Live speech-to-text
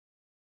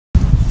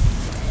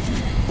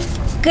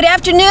Good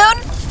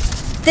afternoon.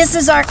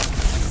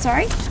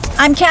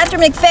 I'm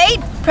Catherine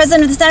McFate,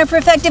 President of the Center for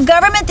Effective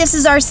Government. This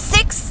is our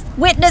 6th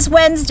Witness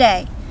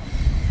Wednesday.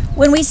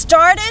 When we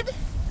started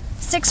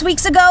 6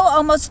 weeks ago,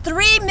 almost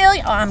 3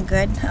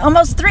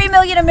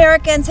 million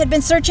Americans had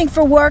been searching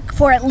for work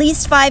for at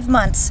least 5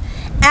 months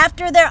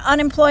after their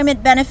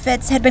unemployment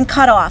benefits had been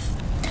cut off.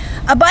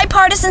 A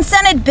bipartisan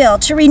Senate bill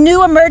to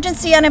renew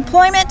emergency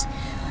unemployment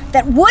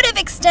that would have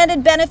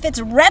extended benefits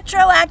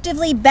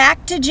retroactively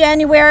back to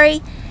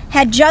January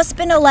had just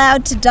been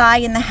allowed to die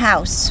in the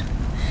House.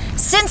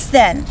 Since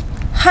then,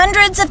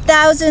 hundreds of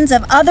thousands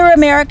of other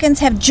Americans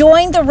have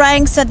joined the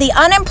ranks of the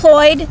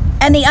unemployed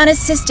and the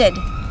unassisted.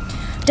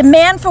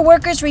 Demand for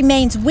workers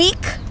remains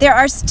weak. There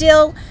are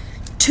still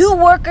 2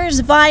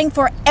 workers vying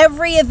for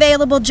every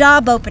available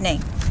job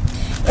opening.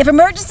 If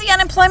emergency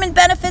unemployment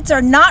benefits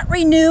are not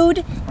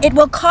renewed, it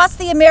will cost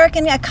the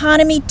American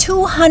economy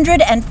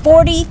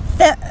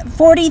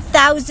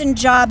 240,000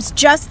 jobs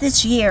just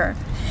this year.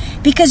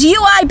 Because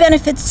UI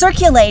benefits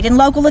circulate in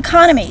local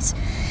economies,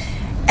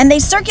 and they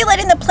circulate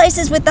in the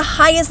places with the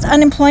highest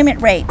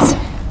unemployment rates.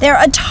 They're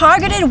a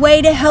targeted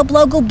way to help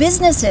local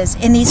businesses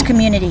in these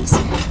communities.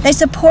 They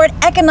support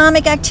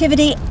economic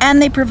activity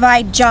and they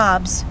provide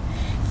jobs.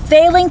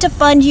 Failing to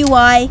fund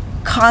UI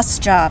costs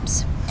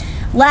jobs.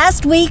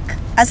 Last week,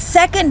 a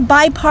second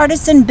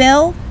bipartisan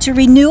bill to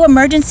renew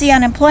emergency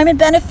unemployment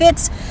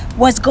benefits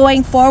was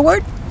going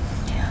forward.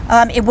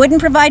 It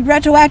wouldn't provide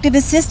retroactive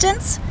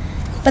assistance,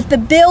 but the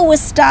bill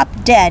was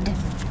stopped dead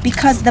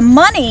because the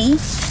money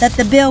that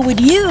the bill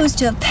would use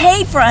to have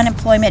paid for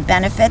unemployment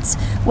benefits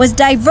was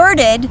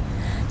diverted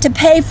to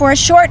pay for a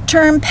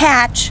short-term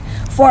patch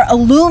for a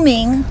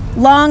looming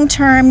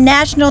long-term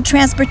national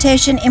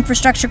transportation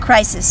infrastructure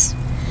crisis.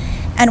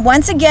 And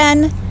once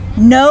again,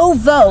 no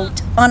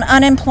vote on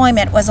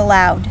unemployment was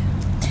allowed.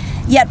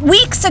 Yet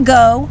weeks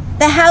ago,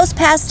 the House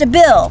passed a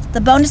bill,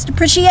 the bonus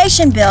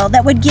depreciation bill,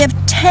 that would give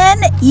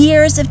 10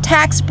 years of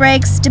tax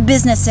breaks to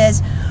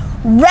businesses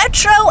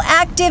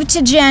retroactive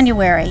to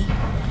January.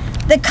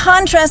 The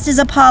contrast is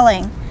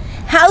appalling.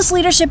 House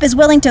leadership is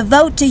willing to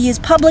vote to use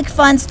public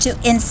funds to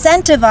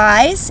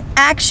incentivize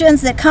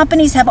actions that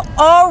companies have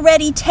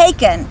already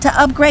taken to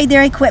upgrade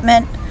their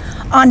equipment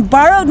on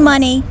borrowed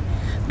money,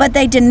 but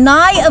they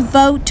deny a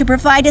vote to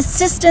provide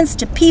assistance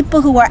to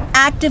people who are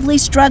actively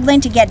struggling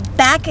to get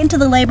back into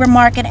the labor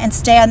market and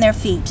stay on their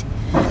feet.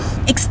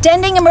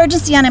 Extending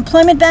emergency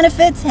unemployment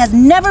benefits has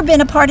never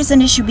been a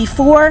partisan issue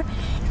before.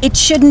 It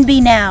shouldn't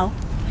be now.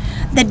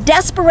 The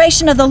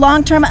desperation of the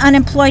long-term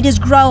unemployed is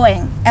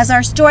growing, as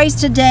our stories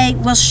today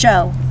will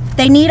show.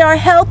 They need our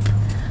help.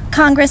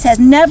 Congress has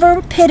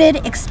never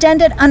pitted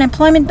extended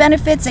unemployment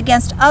benefits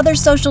against other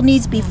social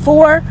needs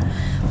before.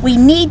 We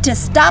need to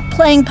stop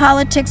playing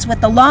politics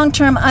with the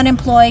long-term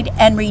unemployed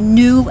and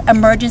renew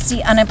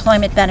emergency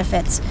unemployment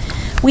benefits.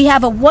 We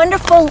have a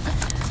wonderful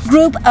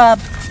group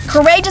of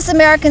courageous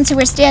Americans who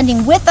are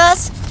standing with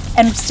us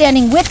and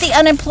standing with the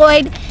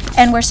unemployed,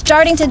 and we're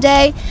starting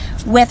today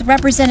with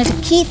Representative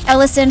Keith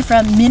Ellison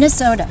from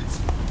Minnesota.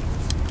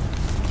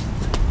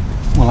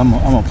 Well, I'm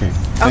okay.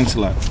 Thanks a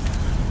lot.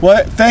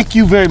 Well, thank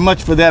you very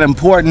much for that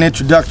important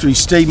introductory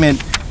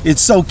statement.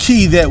 It's so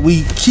key that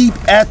we keep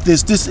at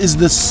this. This is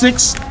the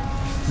 6th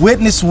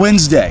Witness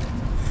Wednesday.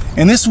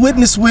 And this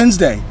Witness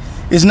Wednesday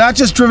is not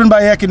just driven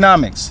by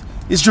economics.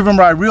 It's driven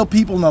by real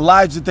people and the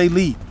lives that they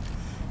lead.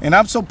 And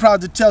I'm so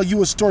proud to tell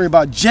you a story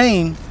about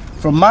Jane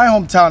from my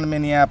hometown of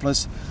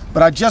Minneapolis.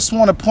 But I just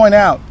want to point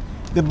out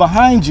that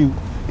behind you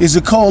is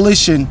a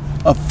coalition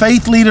of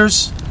faith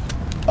leaders,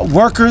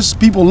 workers,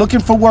 people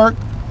looking for work,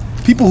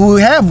 people who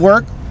have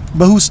work,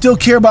 but who still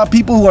care about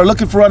people who are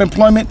looking for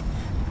unemployment.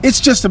 It's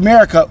just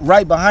America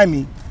right behind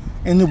me,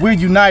 and we're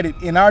united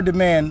in our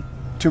demand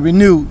to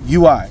renew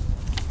UI.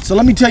 So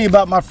let me tell you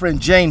about my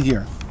friend Jane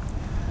here.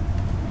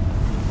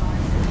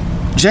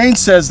 Jane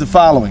says the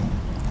following: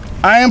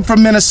 I am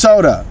from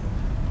Minnesota,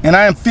 and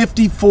I am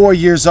 54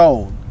 years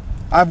old.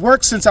 I've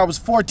worked since I was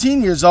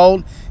 14 years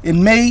old.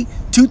 In May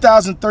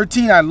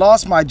 2013, I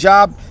lost my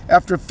job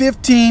after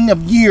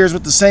 15 years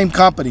with the same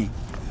company.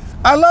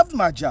 I loved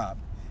my job,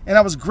 and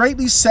I was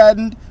greatly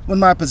saddened when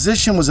my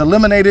position was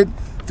eliminated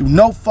through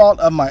no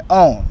fault of my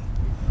own.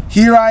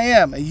 Here I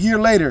am, a year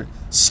later,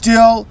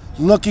 still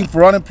looking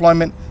for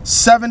unemployment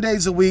 7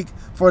 days a week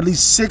for at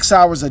least 6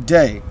 hours a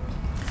day.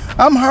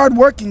 I'm a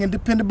hardworking and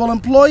dependable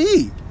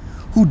employee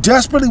who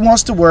desperately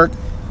wants to work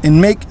and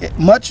make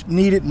much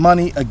needed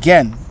money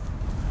again.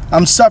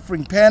 I'm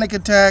suffering panic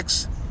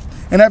attacks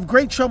and have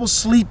great trouble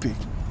sleeping.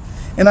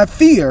 And I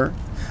fear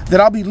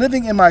that I'll be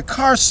living in my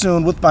car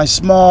soon with my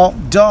small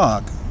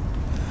dog.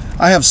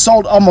 I have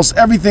sold almost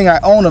everything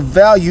I own of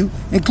value,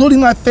 including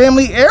my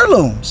family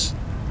heirlooms.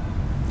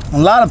 A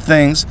lot of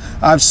things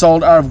I've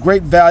sold are of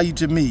great value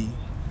to me.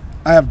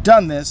 I have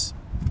done this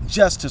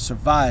just to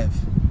survive.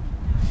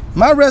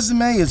 My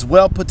resume is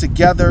well put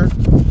together,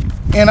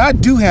 and I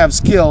do have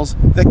skills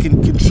that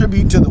can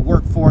contribute to the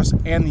workforce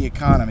and the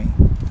economy.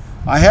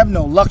 I have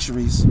no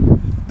luxuries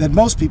that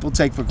most people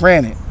take for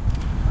granted.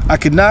 I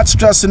could not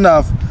stress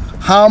enough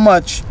how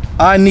much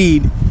I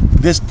need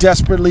this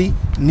desperately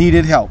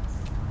needed help.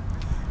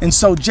 And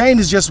so Jane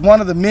is just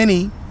one of the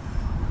many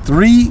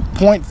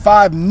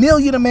 3.5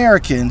 million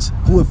Americans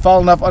who have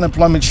fallen off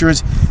unemployment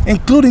insurance,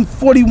 including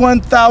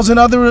 41,000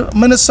 other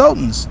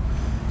Minnesotans.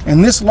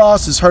 And this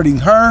loss is hurting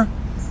her,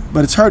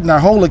 but it's hurting our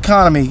whole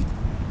economy.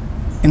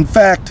 In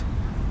fact,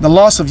 the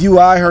loss of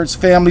UI hurts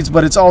families,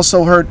 but it's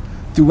also hurt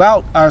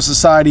throughout our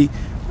society.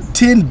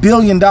 $10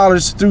 billion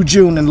through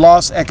June in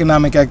lost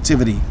economic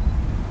activity.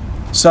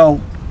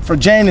 So for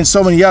Jane and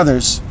so many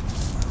others,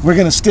 we're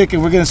gonna stick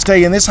and we're gonna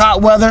stay in this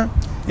hot weather,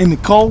 in the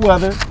cold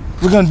weather.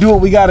 We're gonna do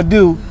what we gotta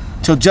do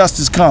till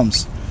justice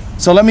comes.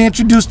 So let me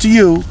introduce to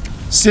you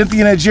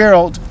Cynthia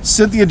Gerald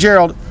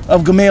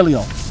of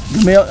Gamaliel.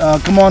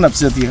 Come on up,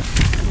 Cynthia.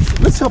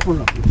 Let's help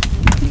her up.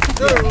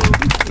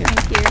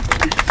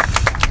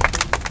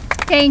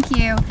 Thank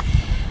you.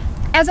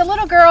 As a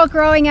little girl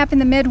growing up in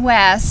the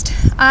Midwest,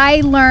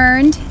 I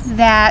learned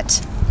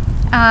that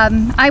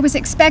I was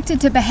expected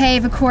to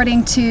behave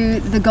according to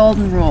the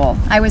golden rule.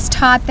 I was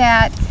taught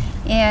that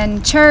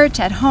in church,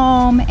 at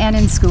home, and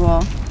in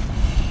school.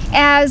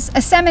 As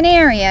a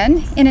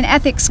seminarian in an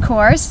ethics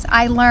course,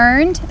 I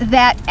learned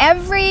that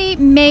every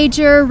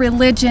major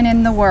religion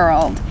in the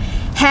world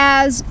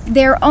has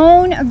their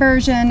own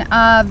version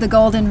of the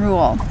golden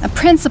rule, a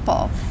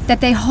principle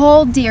that they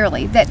hold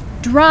dearly, that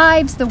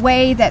drives the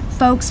way that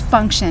folks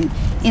function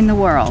in the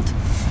world.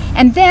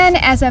 And then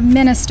as a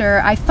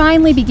minister, I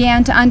finally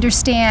began to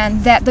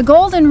understand that the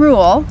golden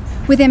rule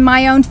within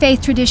my own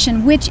faith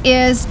tradition, which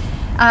is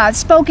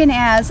spoken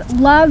as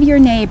love your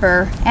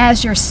neighbor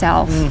as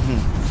yourself,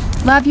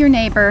 love your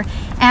neighbor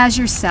as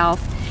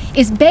yourself,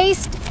 is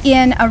based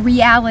in a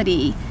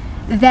reality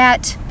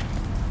that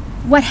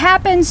what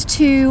happens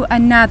to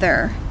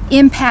another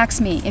impacts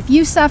me. If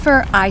you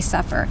suffer, I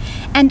suffer.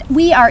 And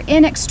we are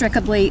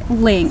inextricably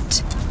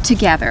linked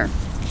together.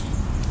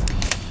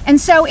 And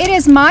so it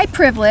is my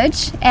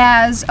privilege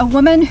as a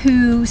woman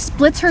who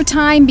splits her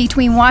time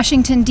between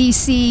Washington,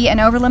 D.C. and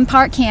Overland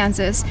Park,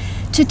 Kansas,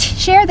 to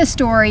share the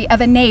story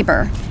of a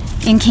neighbor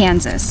in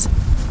Kansas.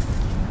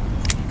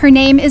 Her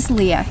name is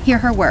Leah. Hear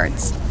her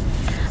words.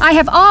 I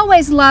have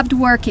always loved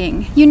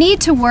working. You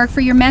need to work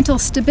for your mental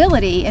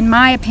stability, in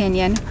my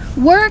opinion.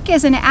 Work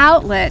is an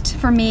outlet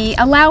for me,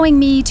 allowing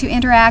me to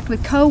interact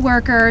with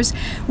co-workers,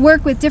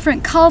 work with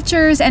different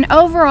cultures, and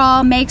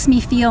overall makes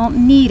me feel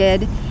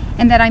needed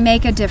and that I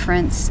make a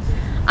difference.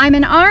 I'm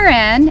an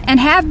RN and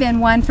have been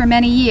one for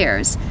many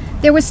years.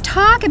 There was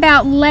talk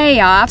about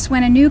layoffs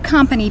when a new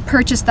company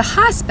purchased the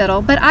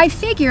hospital, but I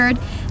figured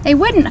they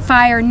wouldn't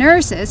fire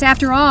nurses.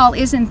 After all,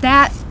 isn't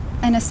that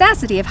a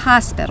necessity of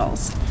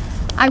hospitals?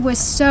 I was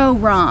so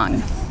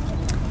wrong.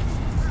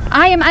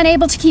 I am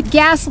unable to keep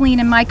gasoline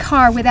in my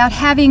car without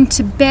having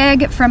to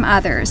beg from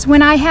others.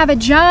 When I have a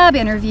job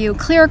interview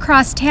clear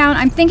across town,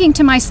 I'm thinking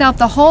to myself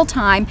the whole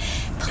time,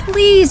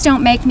 please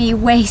don't make me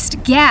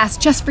waste gas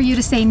just for you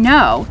to say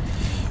no.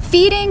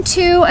 Feeding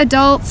 2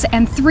 adults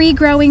and 3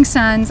 growing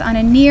sons on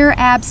a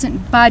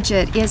near-absent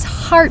budget is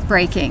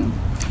heartbreaking.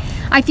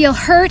 I feel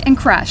hurt and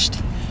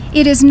crushed.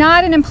 It is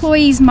not an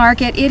employee's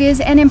market, it is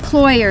an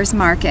employer's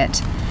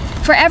market.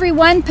 For every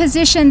one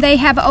position they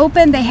have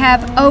open, they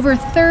have over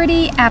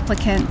 30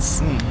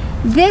 applicants.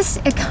 This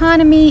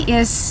economy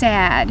is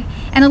sad,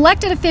 and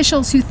elected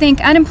officials who think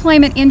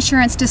unemployment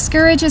insurance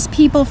discourages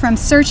people from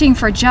searching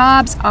for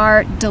jobs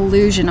are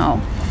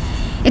delusional.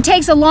 It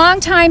takes a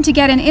long time to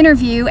get an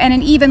interview and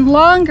an even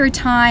longer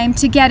time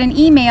to get an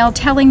email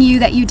telling you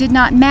that you did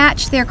not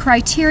match their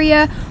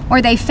criteria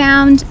or they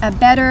found a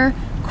better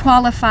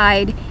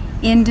qualified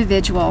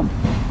individual.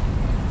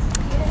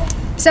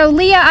 So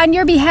Leah, on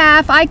your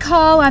behalf, I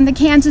call on the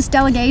Kansas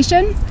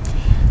delegation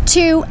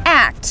to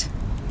act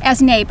as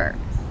neighbor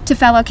to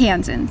fellow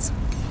Kansans.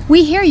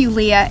 We hear you,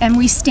 Leah, and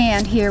we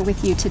stand here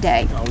with you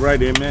today. All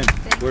right, amen.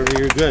 You're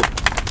good.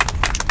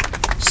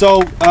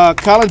 So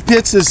Colin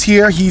Pitts is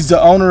here. He's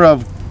the owner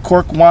of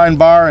Cork Wine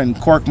Bar and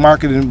Cork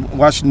Market in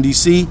Washington,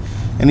 D.C.,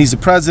 and he's the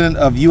president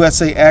of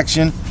USA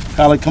Action.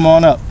 Colin, come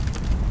on up.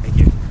 Thank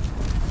you.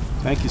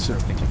 Thank you, sir.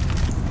 Thank you.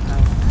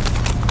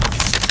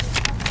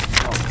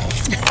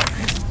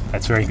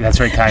 That's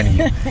very kind of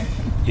you.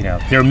 You know,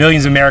 there are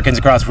millions of Americans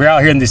across. We're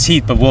out here in this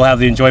heat, but we'll have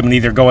the enjoyment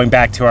either going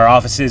back to our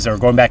offices or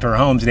going back to our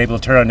homes and able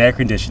to turn on air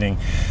conditioning.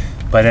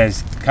 But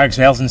as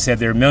Congressman Nelson said,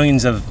 there are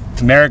millions of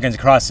Americans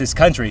across this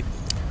country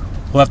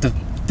who have to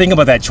think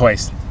about that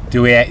choice.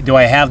 Do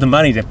I have the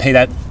money to pay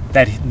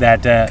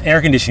that air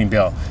conditioning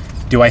bill?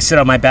 Do I sit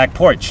on my back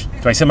porch?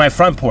 Do I sit on my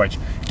front porch?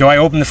 Do I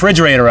open the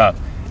refrigerator up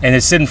and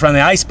just sit in front of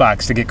the ice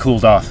box to get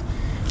cooled off?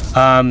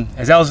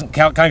 As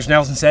Congressman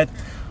Nelson said,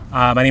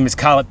 my name is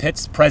Colin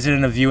Pitts,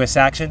 president of US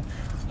Action,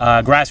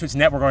 a grassroots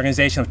network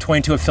organization of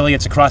 22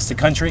 affiliates across the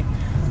country,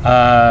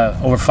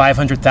 over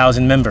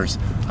 500,000 members.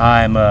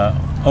 I'm an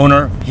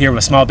owner here of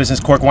a small business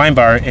Cork Wine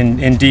Bar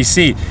in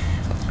D.C.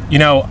 You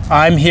know,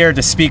 I'm here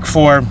to speak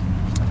for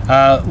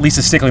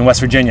Lisa Stickley in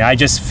West Virginia. I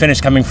just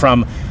finished coming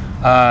from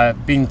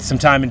being some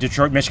time in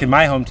Detroit, Michigan,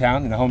 my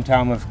hometown, in the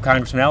hometown of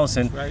Congressman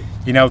Ellison, right.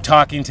 You know,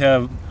 talking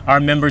to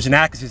our members and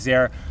activists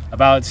there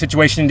about the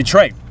situation in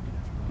Detroit.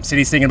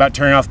 City's thinking about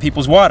turning off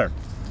people's water.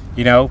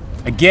 You know,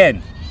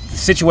 again, the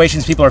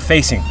situations people are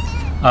facing.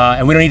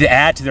 And we don't need to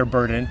add to their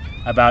burden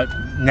about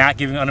not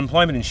giving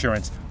unemployment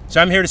insurance.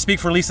 So I'm here to speak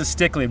for Lisa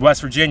Stickley of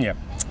West Virginia.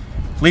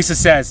 Lisa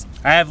says,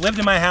 I have lived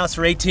in my house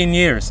for 18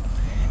 years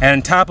and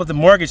on top of the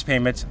mortgage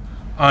payments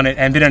on it,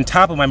 and been on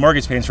top of my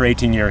mortgage payments for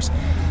 18 years.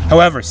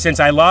 However, since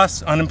I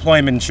lost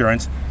unemployment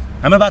insurance,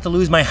 I'm about to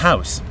lose my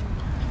house.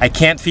 I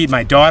can't feed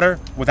my daughter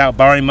without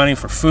borrowing money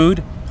for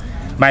food.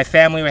 My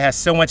family has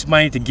so much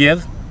money to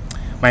give.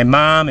 My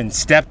mom and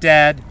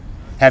stepdad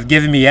have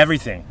given me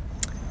everything.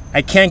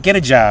 I can't get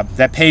a job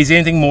that pays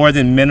anything more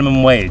than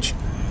minimum wage.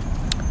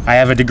 I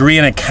have a degree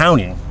in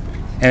accounting,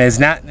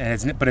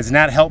 and but it's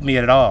not helped me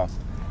at all.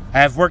 I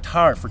have worked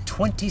hard for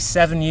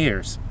 27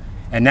 years,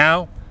 and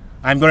now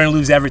I'm going to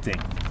lose everything.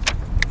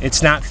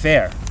 It's not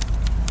fair.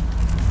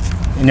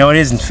 You know, it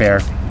isn't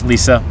fair,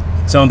 Lisa.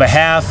 So on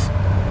behalf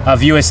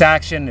of U.S.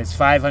 Action, its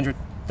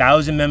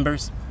 500,000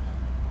 members,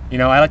 you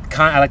know, I like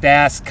to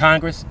ask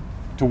Congress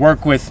to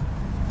work with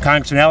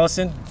Congressman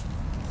Ellison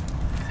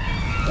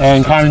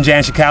and Congressman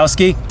Jan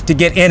Schakowsky to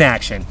get in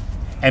action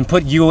and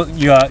put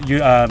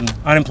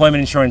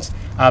unemployment insurance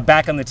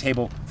back on the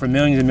table for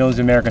millions and millions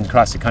of Americans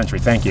across the country.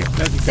 Thank you.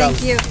 Thank you,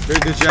 Thank you. Very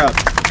good job.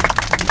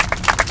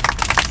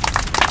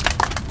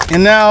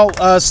 And now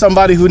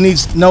somebody who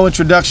needs no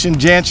introduction,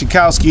 Jan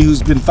Schakowsky,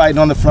 who's been fighting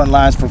on the front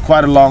lines for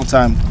quite a long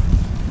time.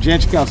 Jan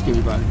Schakowsky,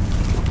 everybody.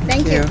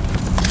 Thank you.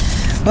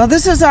 Well,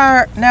 this is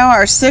now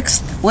our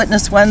 6th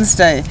Witness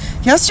Wednesday.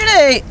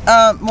 Yesterday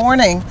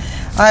morning,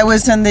 I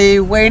was in the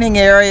waiting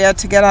area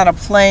to get on a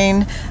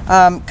plane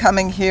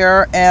coming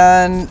here,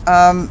 and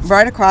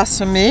right across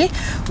from me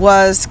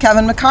was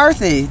Kevin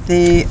McCarthy,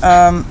 the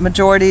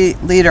majority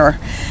leader.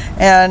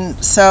 And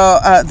so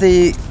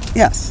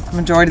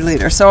majority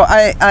leader. So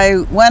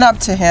I went up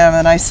to him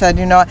and I said,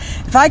 you know,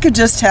 if I could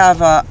just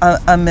have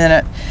a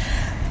minute,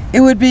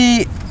 it would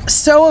be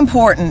so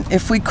important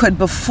if we could,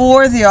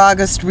 before the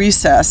August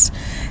recess,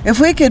 if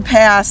we could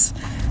pass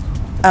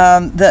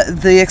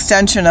the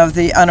extension of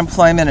the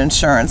unemployment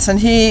insurance. And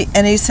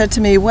he said to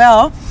me,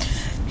 well,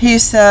 he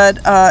said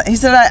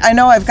I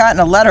know I've gotten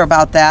a letter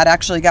about that.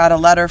 Actually got a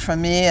letter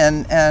from me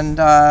and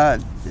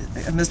Mr.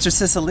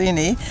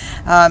 Cicilline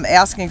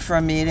asking for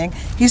a meeting.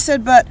 He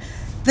said, but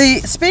the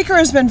speaker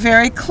has been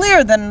very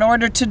clear that in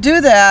order to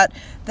do that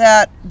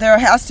there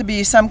has to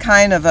be some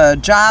kind of a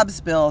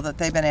jobs bill that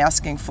they've been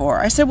asking for.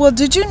 I said, well,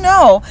 did you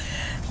know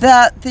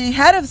that the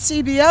head of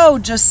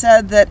CBO just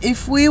said that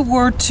if we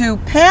were to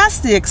pass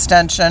the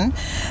extension,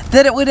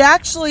 that it would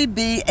actually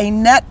be a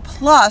net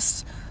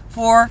plus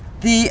for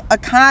the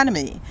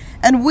economy?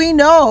 And we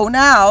know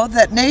now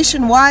that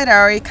nationwide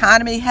our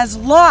economy has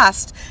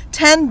lost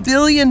 $10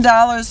 billion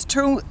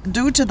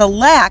due to the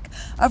lack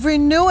of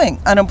renewing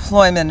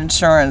unemployment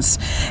insurance.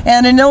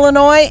 And in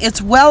Illinois,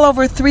 it's well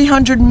over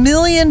 $300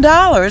 million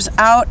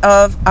out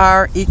of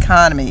our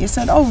economy. He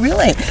said, oh,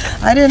 really?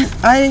 I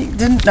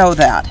didn't know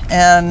that.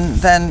 And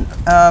then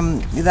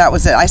that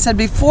was it. I said,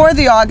 before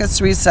the August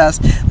recess,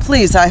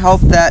 please, I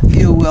hope that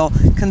you will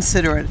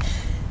consider it.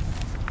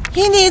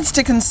 He needs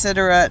to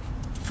consider it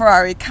for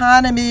our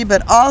economy,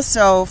 but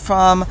also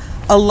from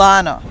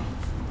Alana,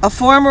 a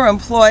former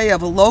employee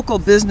of a local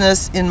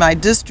business in my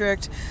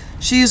district.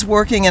 She's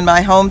working in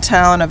my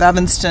hometown of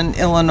Evanston,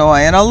 Illinois.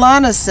 And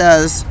Alana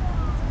says,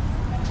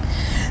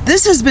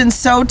 this has been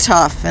so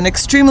tough and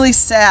extremely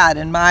sad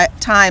in my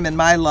time in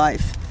my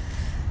life.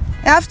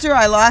 After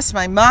I lost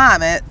my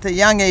mom at the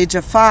young age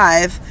of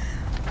 5,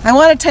 I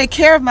want to take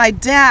care of my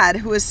dad,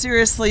 who is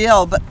seriously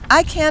ill, but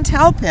I can't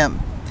help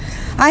him.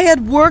 I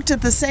had worked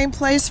at the same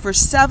place for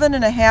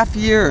 7.5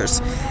 years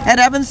at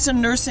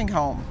Evanston Nursing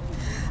Home.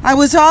 I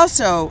was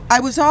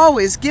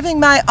always giving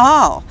my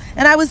all,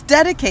 and I was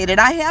dedicated.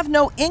 I have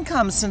no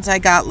income since I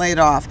got laid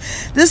off.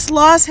 This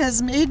loss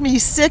has made me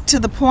sick to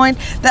the point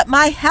that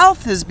my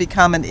health has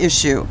become an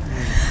issue.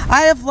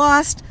 I have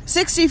lost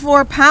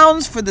 64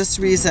 pounds for this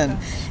reason.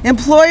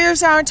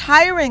 Employers aren't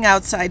hiring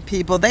outside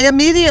people. They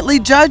immediately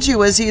judge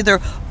you as either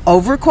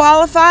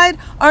overqualified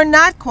or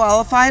not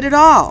qualified at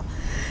all.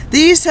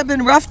 These have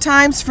been rough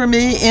times for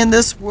me in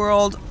this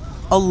world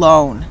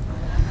alone.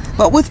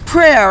 But with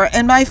prayer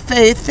and my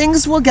faith,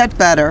 things will get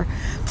better.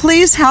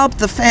 Please help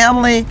the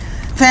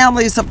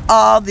families of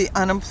all the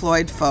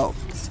unemployed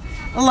folks.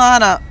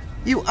 Alana,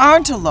 you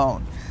aren't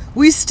alone.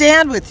 We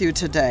stand with you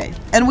today,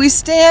 and we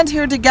stand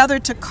here together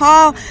to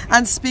call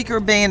on Speaker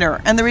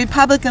Boehner and the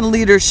Republican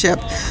leadership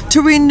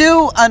to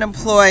renew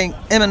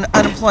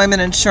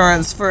unemployment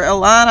insurance for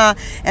Alana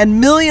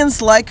and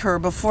millions like her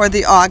before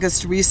the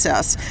August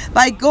recess.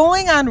 By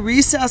going on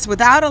recess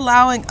without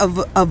allowing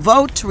a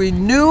vote to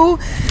renew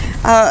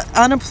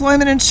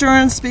unemployment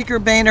insurance, Speaker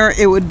Boehner,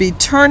 it would be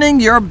turning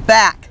your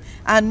back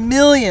on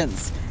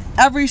millions,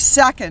 every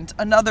second,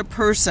 another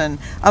person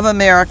of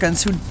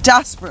Americans who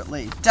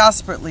desperately,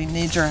 desperately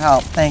need your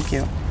help. Thank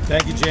you.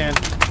 Thank you, Jan.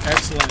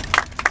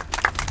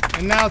 Excellent.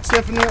 And now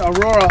Tiffany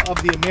Aurora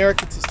of the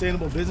American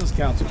Sustainable Business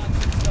Council.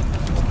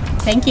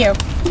 Thank you.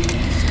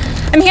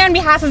 I'm here on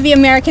behalf of the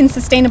American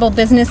Sustainable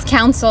Business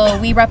Council.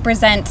 We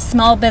represent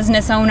small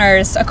business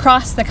owners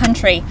across the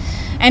country,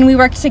 and we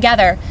work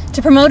together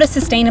to promote a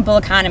sustainable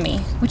economy,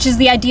 which is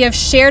the idea of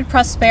shared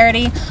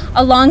prosperity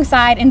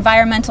alongside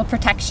environmental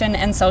protection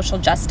and social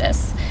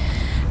justice.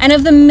 And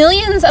of the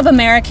millions of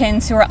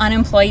Americans who are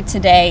unemployed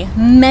today,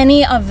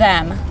 many of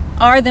them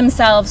are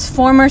themselves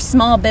former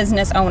small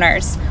business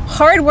owners,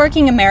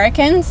 hardworking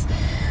Americans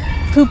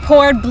who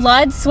poured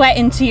blood, sweat,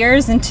 and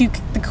tears into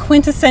the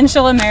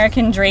quintessential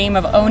American dream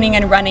of owning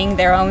and running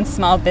their own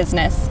small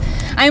business.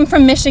 I'm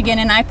from Michigan,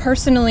 and I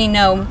personally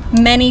know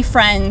many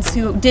friends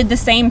who did the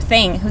same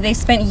thing, who they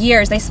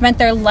spent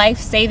their life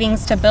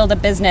savings to build a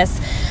business.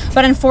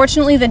 But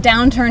unfortunately, the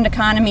downturned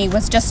economy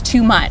was just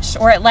too much,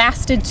 or it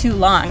lasted too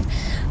long,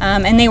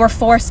 and they were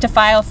forced to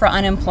file for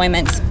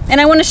unemployment. And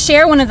I want to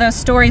share one of those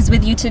stories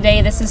with you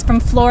today. This is from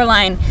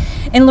Floorline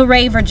in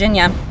Luray,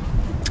 Virginia.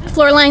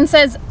 Floorline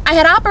says, I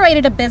had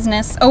operated a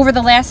business over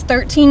the last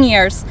 13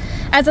 years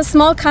as a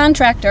small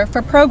contractor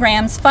for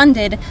programs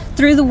funded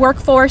through the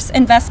Workforce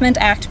Investment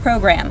Act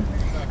program.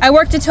 I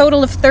worked a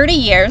total of 30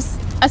 years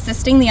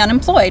assisting the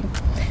unemployed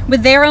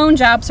with their own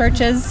job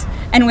searches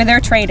and with their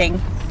trading.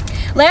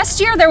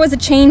 Last year, there was a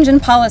change in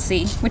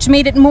policy which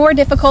made it more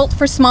difficult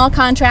for small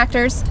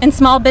contractors and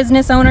small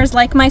business owners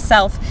like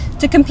myself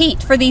to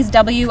compete for these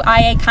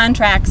WIA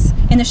contracts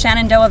in the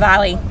Shenandoah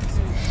Valley.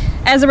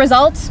 As a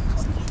result,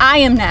 I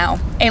am now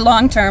a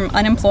long-term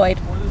unemployed,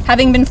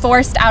 having been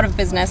forced out of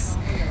business.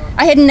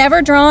 I had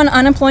never drawn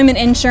unemployment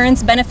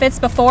insurance benefits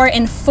before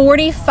in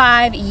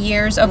 45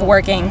 years of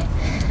working.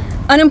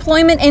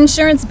 Unemployment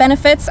insurance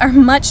benefits are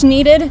much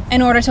needed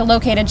in order to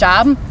locate a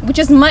job, which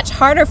is much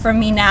harder for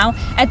me now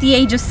at the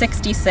age of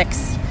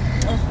 66.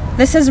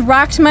 This has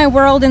rocked my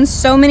world in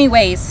so many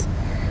ways.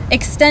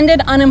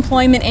 Extended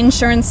unemployment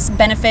insurance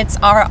benefits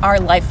are our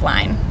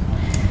lifeline.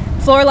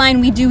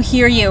 Floorline, we do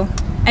hear you,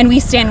 and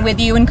we stand with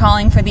you in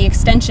calling for the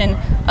extension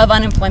of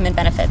unemployment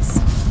benefits.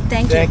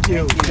 Thank you. Thank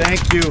you.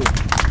 Thank you.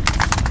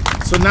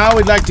 So now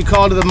we'd like to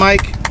call to the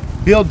mic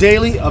Bill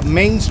Daly of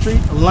Main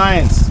Street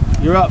Alliance.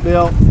 You're up,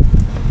 Bill.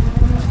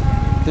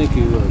 Thank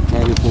you,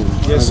 Congressman.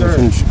 Yes, sir.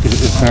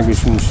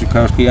 Congressman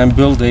Stokowski. I'm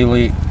Bill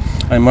Daly.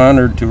 I'm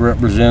honored to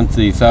represent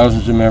the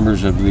thousands of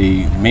members of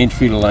the Main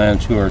Street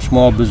Alliance who are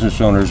small business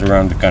owners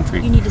around the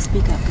country. You need to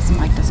speak up because the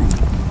mic doesn't.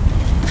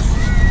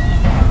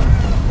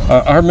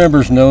 Our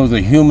members know the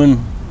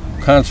human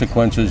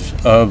consequences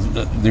of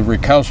the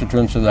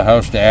recalcitrance of the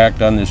House to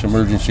act on this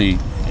emergency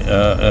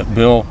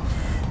bill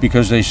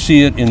because they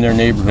see it in their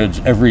neighborhoods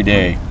every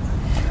day.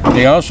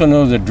 They also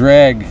know the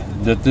drag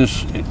that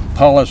this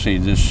policy,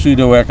 this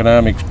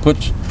pseudo-economics,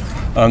 puts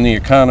on the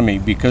economy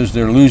because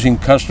they're losing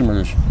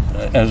customers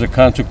as a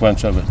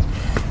consequence of it.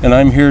 And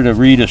I'm here to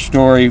read a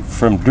story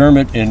from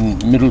Dermot in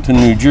Middleton,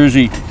 New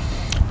Jersey,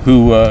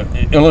 who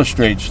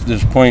illustrates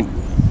this point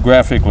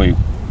graphically.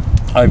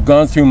 I've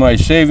gone through my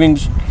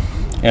savings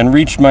and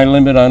reached my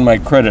limit on my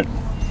credit.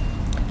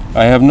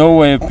 I have no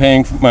way of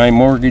paying my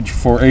mortgage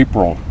for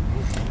April.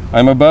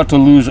 I'm about to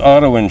lose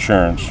auto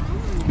insurance.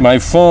 My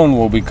phone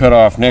will be cut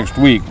off next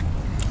week,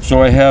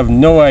 so I have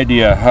no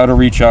idea how to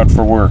reach out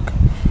for work.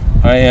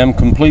 I am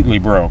completely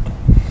broke.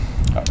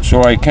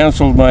 So I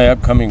canceled my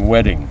upcoming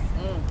wedding.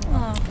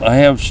 I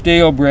have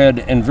stale bread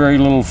and very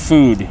little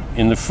food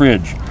in the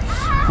fridge,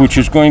 which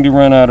is going to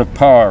run out of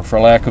power for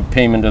lack of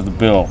payment of the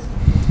bill.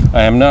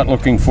 I am not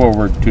looking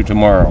forward to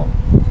tomorrow.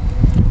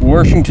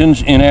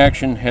 Washington's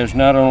inaction has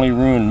not only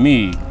ruined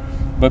me,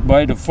 but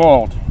by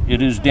default,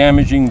 it is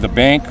damaging the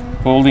bank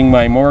holding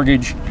my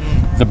mortgage,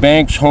 the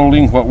banks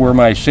holding what were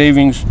my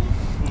savings,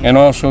 and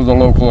also the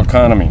local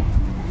economy.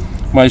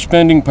 My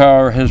spending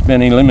power has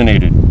been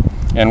eliminated,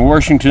 and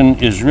Washington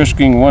is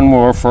risking one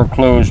more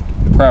foreclosed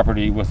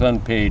property with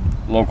unpaid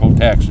local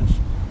taxes.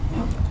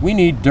 We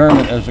need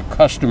Dermot as a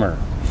customer,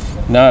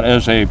 not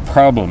as a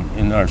problem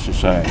in our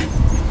society.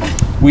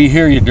 We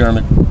hear you,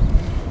 Dermot,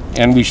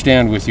 and we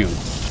stand with you.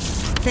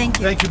 Thank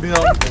you. Thank you, Bill.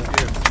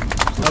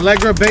 Thank you.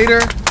 Allegra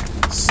Bader,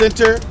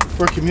 Center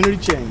for Community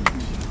Change.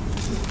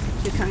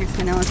 Thank you,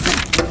 Congressman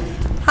Ellison.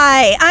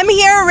 Hi, I'm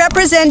here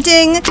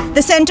representing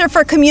the Center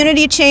for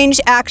Community Change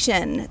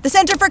Action. The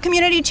Center for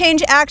Community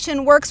Change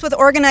Action works with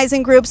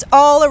organizing groups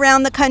all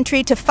around the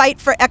country to fight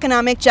for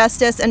economic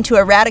justice and to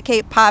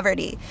eradicate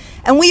poverty.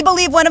 And we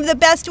believe one of the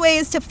best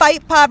ways to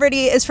fight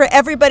poverty is for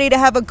everybody to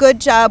have a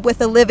good job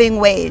with a living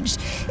wage.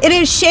 It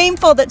is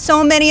shameful that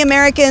so many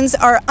Americans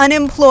are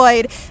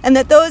unemployed and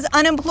that those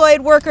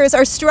unemployed workers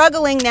are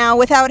struggling now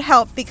without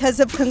help because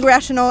of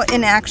congressional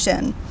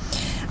inaction.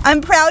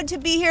 I'm proud to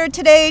be here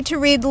today to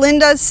read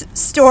Linda's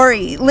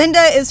story. Linda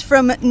is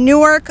from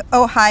Newark,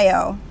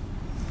 Ohio.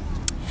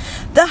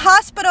 The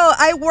hospital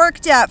I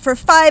worked at for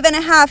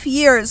 5.5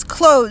 years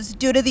closed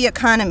due to the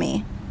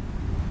economy.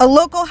 A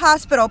local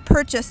hospital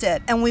purchased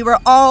it and we were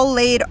all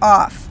laid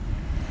off.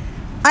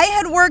 I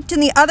had worked in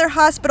the other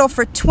hospital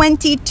for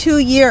 22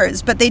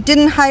 years, but they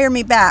didn't hire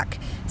me back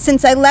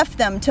since I left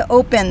them to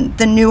open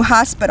the new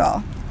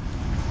hospital.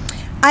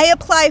 I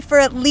apply for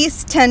at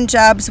least 10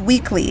 jobs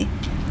weekly.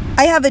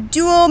 I have a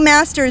dual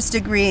master's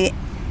degree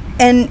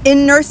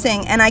in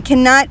nursing, and I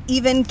cannot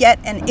even get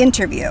an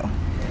interview.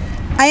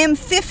 I am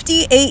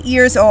 58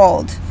 years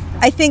old.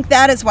 I think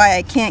that is why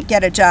I can't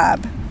get a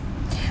job.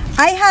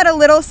 I had a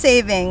little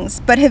savings,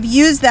 but have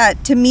used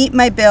that to meet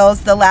my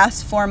bills the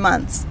last 4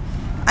 months.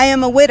 I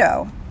am a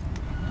widow.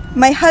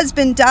 My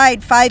husband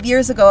died 5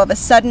 years ago of a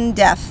sudden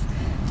death.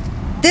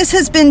 This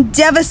has been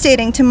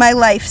devastating to my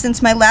life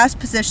since my last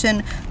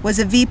position was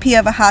a VP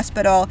of a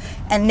hospital,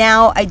 and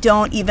now I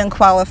don't even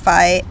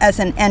qualify as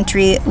an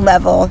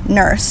entry-level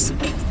nurse.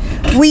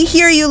 We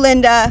hear you,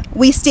 Linda.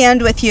 We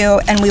stand with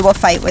you, and we will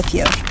fight with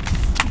you.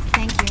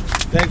 Thank you.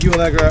 Thank you,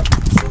 Allegra.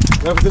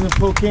 Representative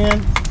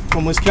Pocan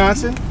from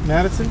Wisconsin,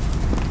 Madison.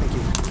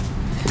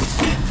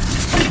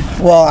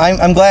 Well,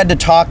 I'm glad to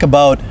talk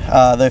about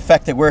the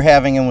effect that we're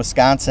having in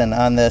Wisconsin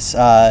on this.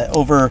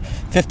 Over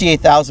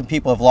 58,000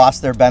 people have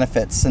lost their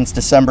benefits since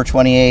December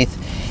 28th,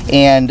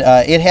 and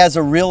it has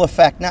a real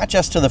effect not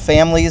just to the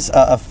families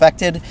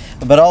affected,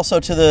 but also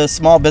to the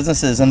small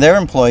businesses and their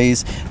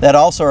employees that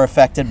also are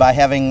affected by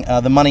having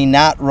the money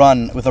not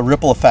run with a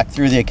ripple effect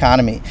through the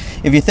economy.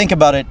 If you think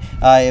about it,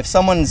 if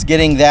someone's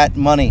getting that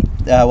money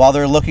while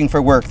they're looking for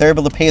work, they're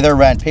able to pay their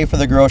rent, pay for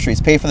their groceries,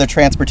 pay for their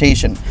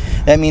transportation.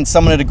 That means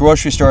someone at a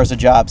grocery store has a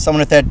job,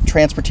 someone at that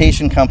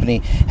transportation company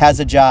has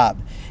a job.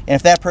 And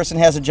if that person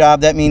has a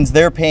job, that means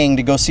they're paying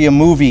to go see a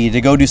movie, to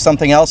go do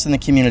something else in the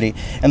community.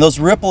 And those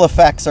ripple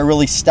effects are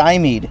really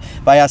stymied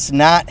by us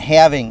not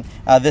having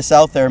this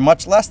out there,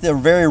 much less the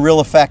very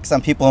real effects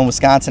on people in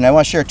Wisconsin. I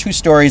want to share two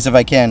stories if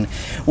I can.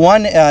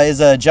 One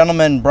is a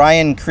gentleman,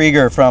 Brian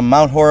Krieger, from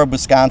Mount Horeb,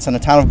 Wisconsin, a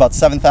town of about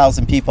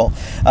 7,000 people.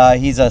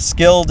 He's a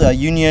skilled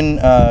union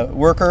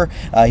worker.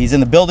 He's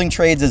in the building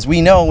trades. As we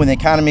know, when the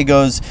economy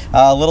goes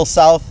a little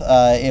south,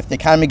 if the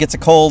economy gets a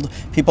cold,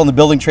 people in the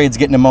building trades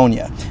get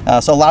pneumonia.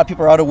 So a lot of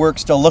people are out of work,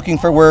 still looking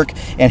for work,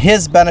 and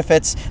his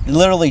benefits,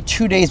 literally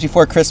 2 days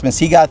before Christmas,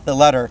 he got the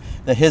letter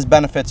that his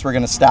benefits were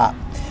going to stop.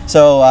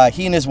 So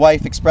he and his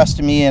wife expressed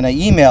to me in an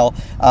email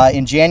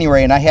in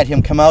January, and I had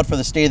him come out for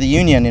the State of the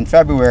Union in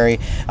February,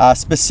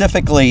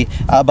 specifically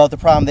about the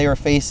problem they were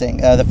facing.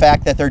 The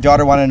fact that their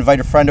daughter wanted to invite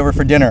a friend over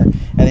for dinner,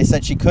 and they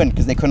said she couldn't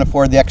because they couldn't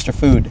afford the extra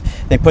food.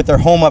 They put their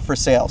home up for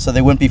sale so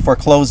they wouldn't be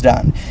foreclosed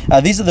on.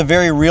 These are the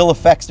very real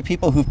effects to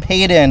people who've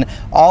paid in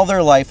all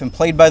their life and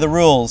played by the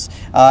rules,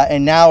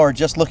 and now are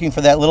just looking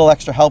for that little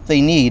extra help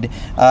they need,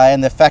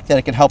 and the fact that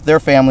it can help their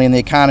family and the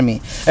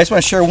economy. I just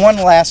want to share one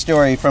last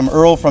story from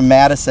Earl from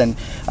Madison.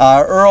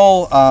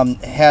 Earl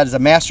has a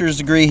master's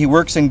degree. He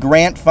works in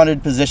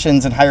grant-funded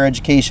positions in higher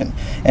education,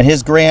 and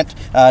his grant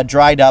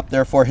dried up,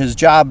 therefore his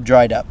job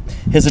dried up.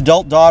 His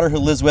adult daughter, who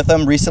lives with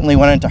him, recently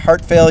went into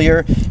heart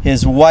failure.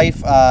 His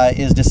wife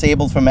is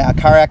disabled from a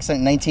car accident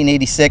in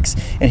 1986,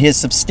 and he has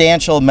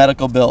substantial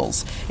medical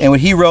bills. And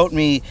what he wrote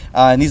me,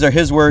 and these are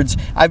his words: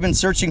 "I've been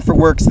searching for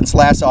work since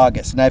last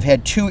August, and I've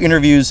had 2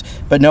 interviews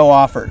but no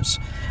offers.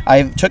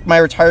 I took my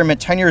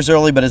retirement 10 years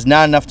early, but it's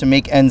not enough to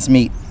make ends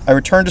meet. I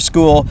returned to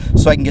school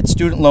so I can get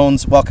student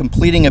loans while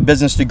completing a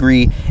business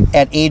degree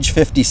at age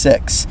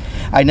 56.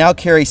 I now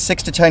carry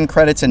 6 to 10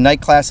 credits in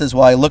night classes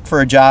while I look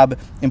for a job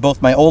in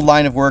both my old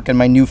line of work and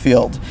my new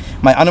field.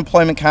 My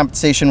unemployment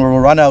compensation will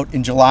run out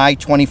in July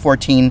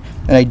 2014,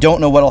 and I don't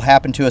know what will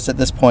happen to us at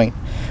this point.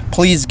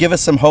 Please give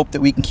us some hope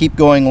that we can keep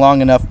going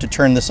long enough to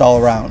turn this all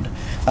around."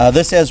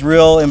 This has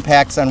real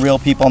impacts on real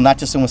people, not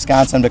just in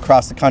Wisconsin, but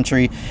across the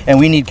country, and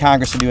we need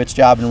Congress to do its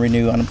job and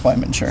renew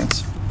unemployment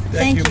insurance.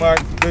 Thank you, Mark.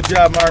 Good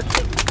job, Mark.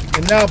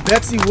 And now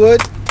Betsy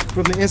Wood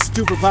from the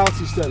Institute for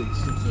Policy Studies.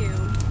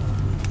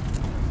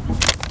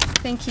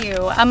 Thank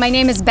you. My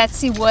name is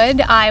Betsy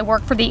Wood. I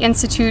work for the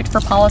Institute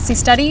for Policy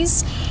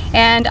Studies,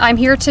 and I'm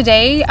here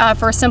today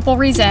for a simple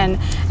reason.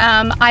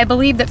 I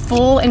believe that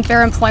full and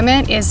fair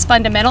employment is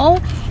fundamental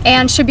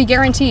and should be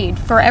guaranteed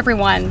for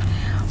everyone.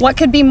 What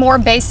could be more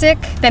basic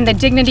than the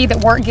dignity that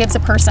work gives a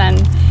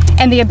person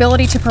and the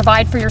ability to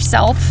provide for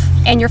yourself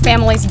and your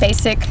family's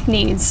basic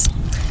needs?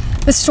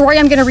 The story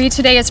I'm going to read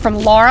today is from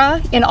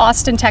Laura in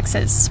Austin,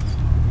 Texas.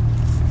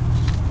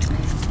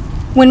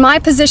 When my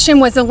position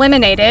was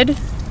eliminated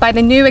by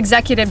the new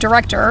executive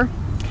director,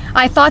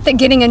 I thought that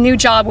getting a new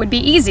job would be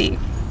easy.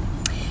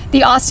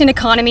 The Austin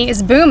economy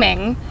is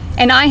booming,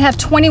 and I have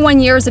 21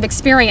 years of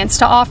experience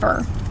to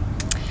offer.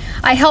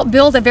 I helped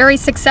build a very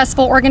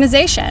successful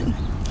organization,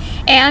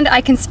 and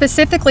I can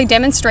specifically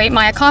demonstrate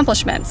my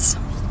accomplishments.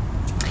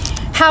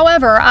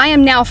 However, I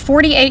am now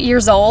 48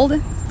 years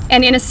old,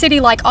 and in a city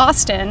like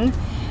Austin,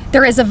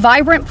 there is a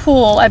vibrant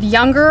pool of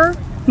younger,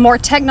 more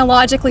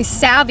technologically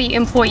savvy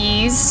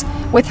employees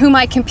with whom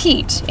I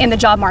compete in the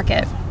job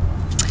market.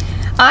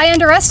 I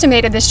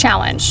underestimated this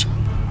challenge.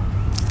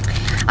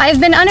 I have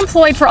been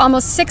unemployed for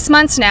almost 6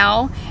 months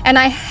now, and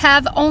I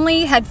have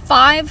only had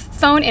 5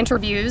 phone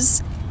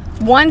interviews,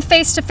 1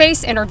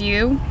 face-to-face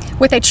interview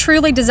with a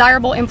truly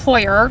desirable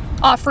employer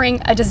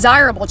offering a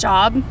desirable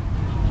job.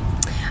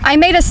 I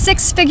made a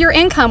 6-figure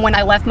income when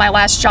I left my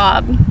last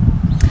job.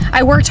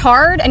 I worked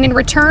hard, and in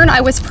return,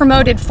 I was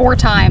promoted 4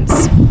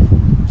 times.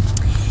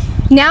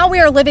 Now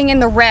we are living in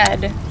the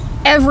red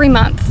every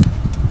month,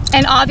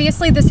 and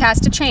obviously this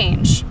has to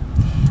change.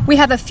 We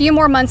have a few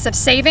more months of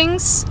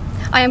savings.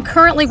 I am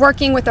currently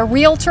working with a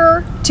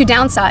realtor to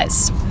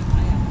downsize.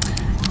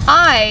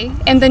 I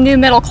am the new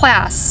middle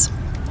class,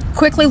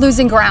 quickly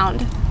losing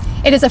ground.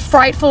 It is a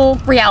frightful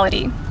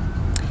reality.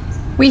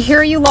 We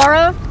hear you,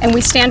 Laura, and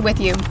we stand with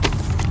you.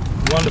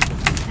 Wonderful.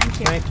 Thank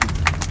you.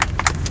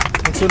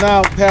 And so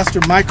now, Pastor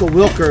Michael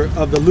Wilker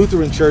of the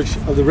Lutheran Church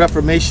of the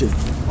Reformation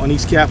on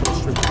East Capitol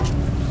Street.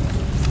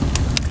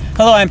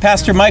 Hello, I'm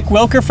Pastor Mike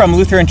Wilker from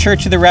Lutheran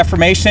Church of the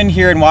Reformation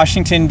here in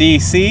Washington,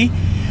 D.C.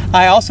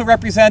 I also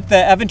represent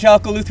the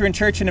Evangelical Lutheran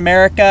Church in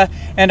America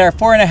and our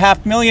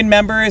 4.5 million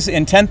members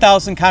in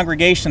 10,000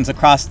 congregations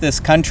across this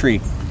country.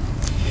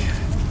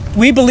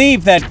 We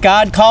believe that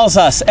God calls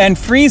us and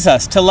frees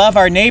us to love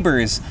our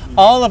neighbors,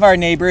 all of our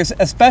neighbors,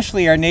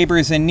 especially our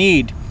neighbors in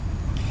need.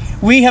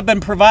 We have been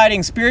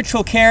providing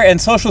spiritual care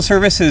and social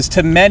services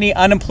to many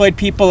unemployed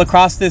people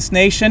across this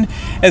nation,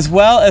 as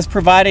well as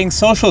providing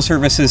social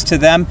services to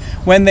them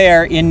when they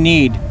are in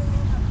need.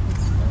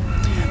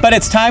 But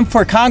it's time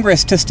for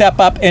Congress to step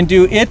up and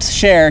do its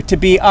share to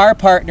be our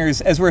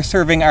partners as we're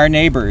serving our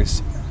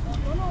neighbors.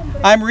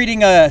 I'm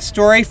reading a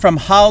story from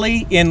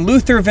Holly in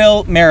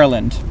Lutherville,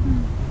 Maryland.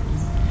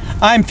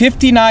 I'm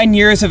 59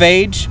 years of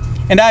age,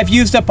 and I've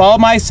used up all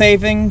my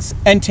savings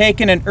and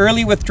taken an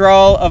early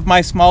withdrawal of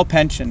my small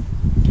pension.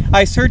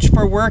 I search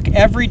for work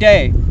every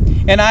day,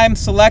 and I am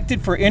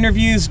selected for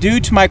interviews due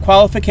to my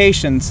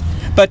qualifications,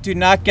 but do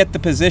not get the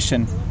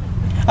position.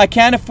 I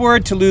can't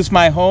afford to lose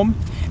my home,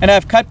 and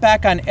I've cut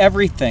back on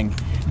everything,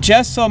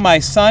 just so my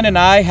son and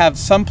I have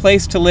some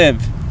place to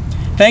live.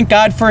 Thank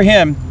God for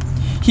him.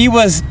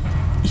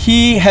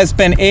 He has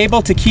been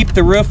able to keep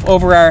the roof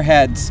over our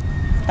heads.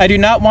 I do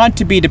not want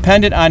to be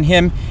dependent on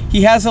him.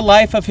 He has a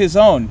life of his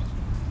own.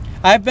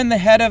 I've been the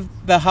head of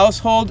the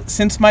household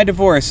since my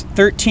divorce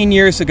 13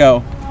 years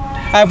ago.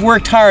 I've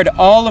worked hard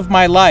all of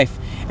my life,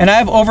 and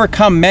I've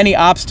overcome many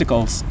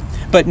obstacles,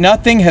 but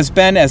nothing has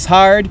been as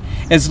hard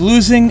as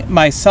losing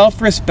my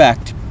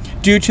self-respect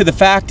due to the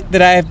fact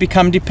that I have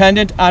become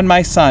dependent on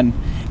my son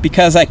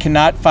because I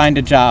cannot find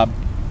a job.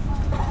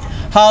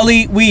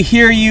 Holly, we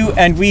hear you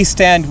and we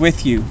stand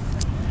with you.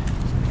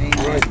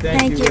 All right,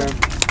 thank you.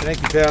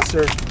 Thank you,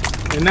 Pastor.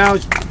 And now,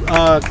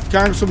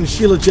 Congresswoman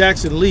Sheila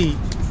Jackson Lee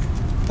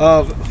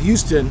of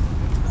Houston.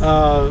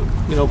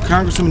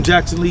 Congresswoman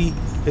Jackson Lee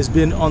has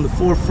been on the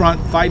forefront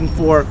fighting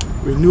for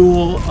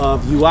renewal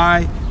of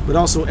UI, but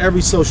also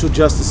every social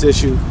justice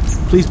issue.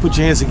 Please put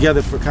your hands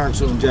together for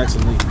Congresswoman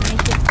Jackson Lee.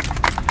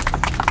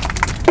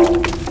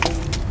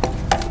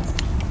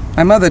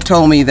 My mother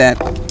told me that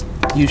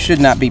you should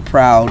not be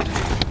proud,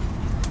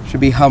 should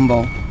be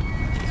humble.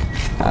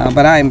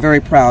 But I am very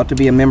proud to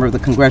be a member of the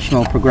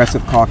Congressional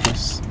Progressive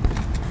Caucus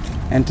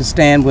and to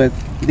stand with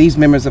these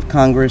members of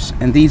Congress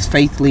and these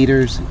faith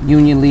leaders,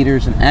 union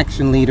leaders, and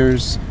action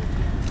leaders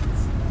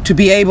to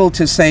be able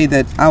to say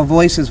that our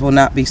voices will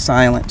not be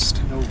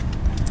silenced.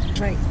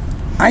 Right.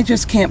 I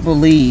just can't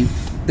believe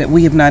that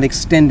we have not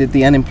extended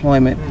the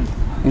unemployment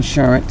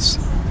insurance.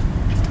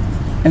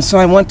 And so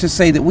I want to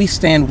say that we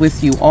stand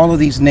with you, all of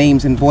these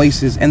names and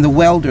voices, and the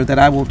welder that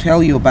I will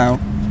tell you about,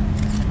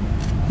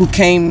 who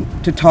came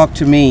to talk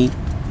to me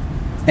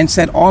and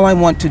said, all I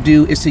want to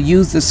do is to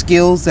use the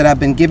skills that have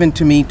been given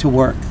to me to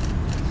work.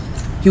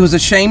 He was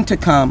ashamed to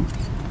come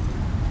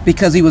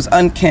because he was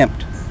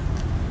unkempt.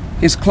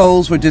 His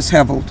clothes were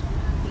disheveled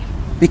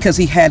because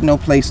he had no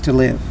place to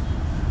live.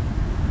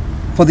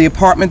 For the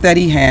apartment that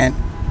he had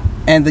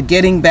and the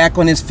getting back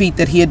on his feet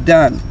that he had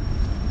done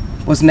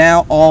was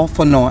now all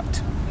for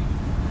naught.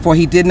 For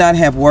he did not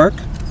have work,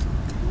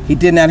 he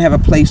did not have a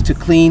place to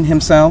clean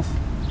himself,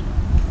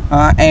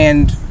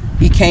 and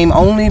he came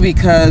only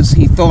because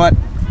he thought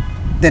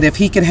that if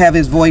he could have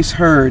his voice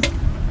heard,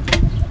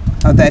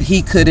 that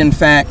he could in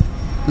fact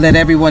let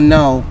everyone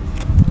know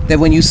that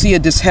when you see a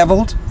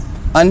disheveled,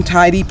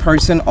 untidy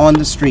person on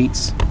the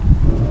streets,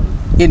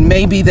 it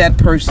may be that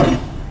person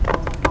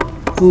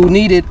who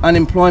needed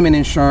unemployment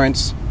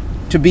insurance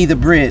to be the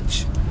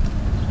bridge,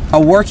 a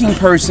working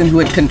person who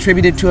had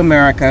contributed to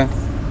America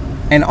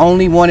and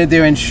only wanted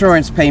their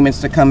insurance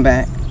payments to come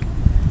back.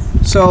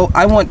 So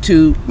I want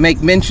to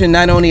make mention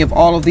not only of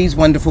all of these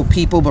wonderful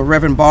people, but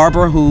Reverend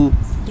Barbara, who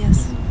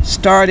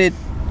started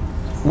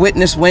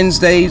Witness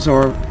Wednesdays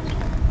or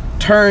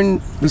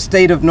turned the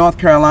state of North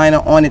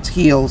Carolina on its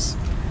heels.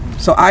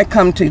 So I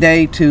come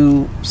today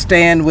to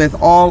stand with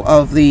all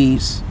of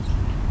these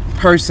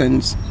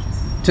persons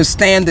to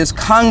stand this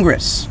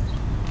Congress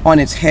on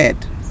its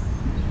head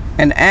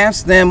and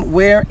ask them,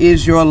 where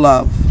is your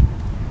love?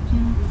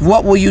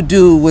 What will you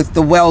do with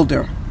the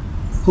welder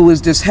who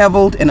is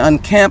disheveled and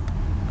unkempt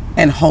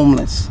and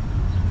homeless?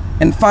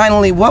 And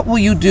finally, what will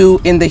you do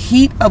in the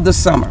heat of the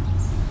summer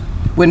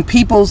when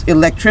people's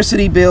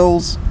electricity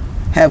bills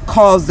have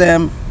caused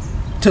them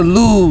to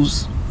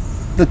lose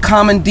the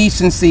common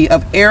decency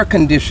of air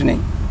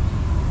conditioning,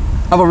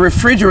 of a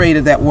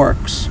refrigerator that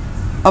works,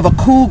 of a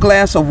cool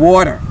glass of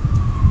water?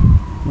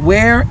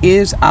 Where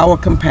is our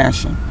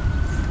compassion?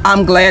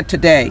 I'm glad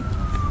today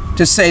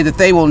to say that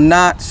they will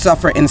not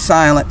suffer in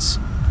silence,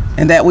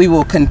 and that we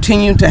will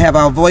continue to have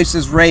our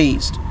voices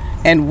raised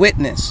and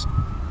witness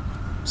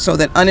so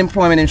that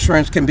unemployment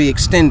insurance can be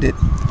extended.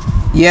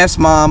 Yes,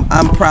 Mom,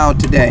 I'm proud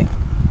today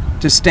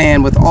to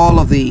stand with all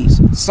of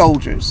these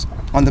soldiers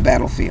on the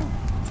battlefield.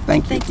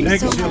 Thank you.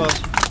 Thank you, Sheila.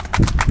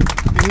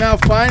 And now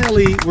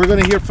finally, we're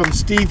going to hear from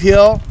Steve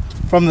Hill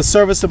from the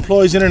Service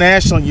Employees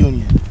International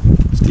Union.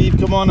 Steve,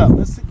 come on up.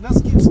 Let's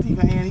give Steve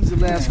a hand. He's the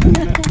last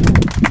speaker.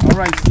 All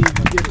right, Steve,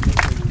 you get it.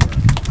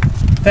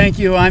 Thank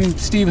you. I'm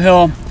Steve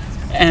Hill,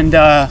 and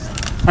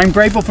I'm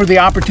grateful for the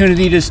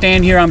opportunity to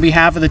stand here on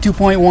behalf of the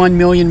 2.1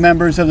 million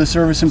members of the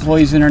Service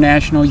Employees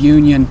International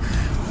Union.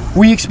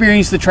 We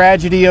experienced the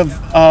tragedy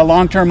of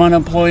long-term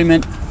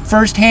unemployment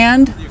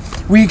firsthand.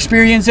 We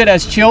experience it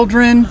as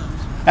children,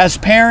 as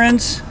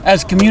parents,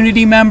 as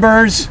community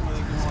members,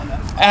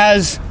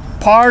 as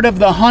part of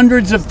the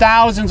hundreds of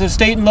thousands of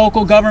state and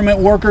local government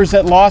workers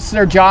that lost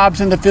their jobs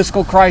in the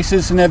fiscal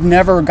crisis and have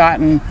never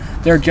gotten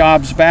their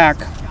jobs back.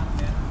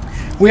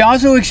 We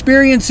also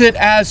experience it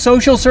as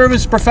social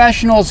service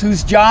professionals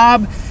whose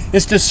job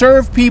is to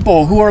serve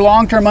people who are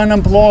long-term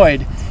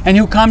unemployed and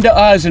who come to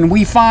us, and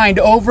we find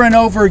over and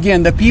over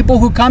again the people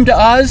who come to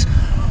us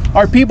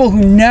are people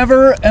who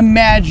never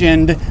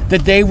imagined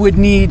that they would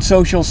need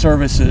social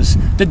services,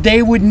 that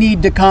they would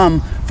need to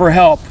come for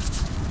help.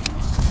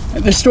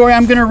 The story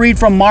I'm going to read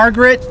from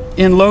Margaret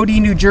in Lodi,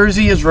 New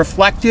Jersey is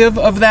reflective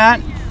of that.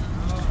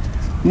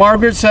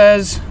 Margaret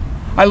says,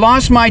 I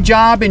lost my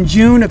job in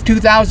June of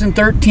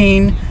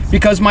 2013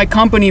 because my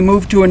company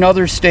moved to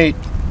another state.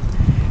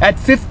 At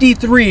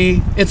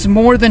 53, it's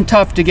more than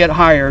tough to get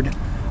hired.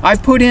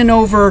 I've put in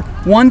over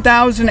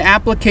 1,000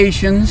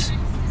 applications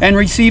and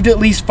received at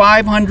least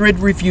 500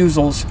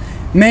 refusals.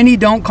 Many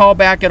don't call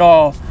back at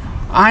all.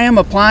 I am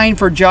applying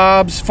for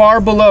jobs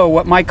far below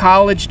what my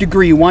college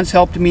degree once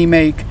helped me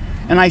make,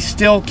 and I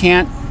still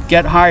can't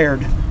get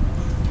hired.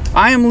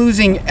 I am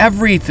losing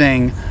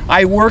everything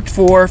I worked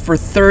for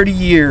 30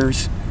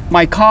 years.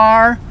 My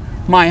car,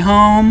 my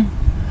home.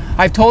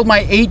 I've told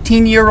my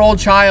 18-year-old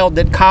child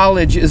that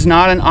college is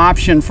not an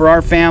option for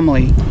our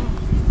family.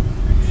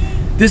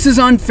 This is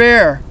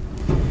unfair.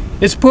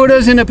 It's put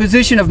us in a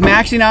position of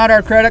maxing out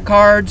our credit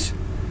cards,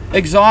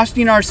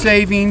 exhausting our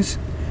savings,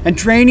 and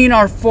draining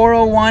our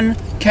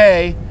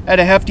 401k at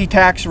a hefty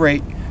tax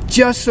rate,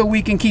 just so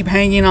we can keep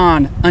hanging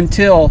on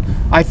until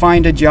I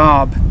find a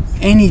job,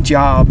 any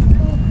job.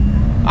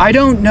 I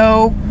don't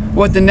know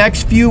what the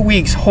next few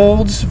weeks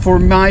holds for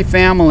my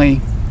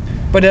family,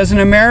 but as an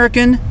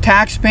American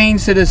tax-paying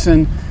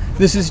citizen,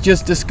 this is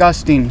just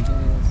disgusting.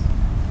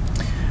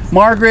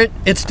 Margaret,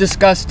 it's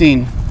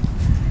disgusting.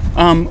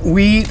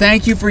 We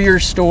thank you for your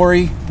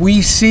story.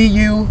 We see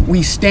you,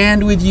 we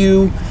stand with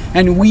you,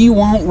 and we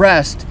won't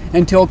rest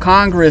until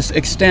Congress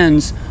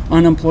extends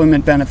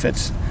unemployment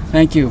benefits.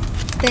 Thank you.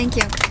 Thank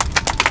you.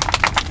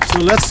 So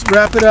let's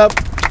wrap it up.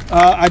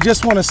 I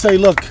just want to say,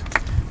 look,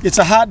 it's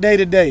a hot day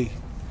today,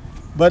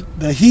 but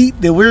the heat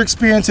that we're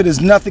experiencing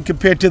is nothing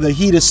compared to the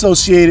heat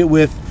associated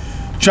with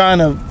trying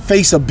to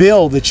face a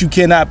bill that you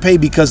cannot pay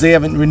because they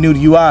haven't renewed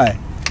UI,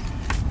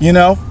 you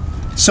know?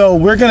 So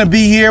we're going to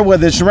be here,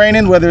 whether it's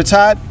raining, whether it's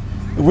hot.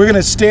 We're going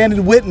to stand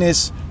and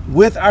witness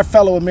with our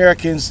fellow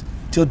Americans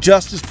till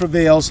justice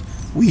prevails.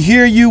 We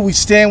hear you, we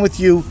stand with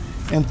you,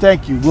 and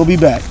thank you. We'll be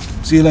back.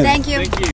 See you later. Thank you.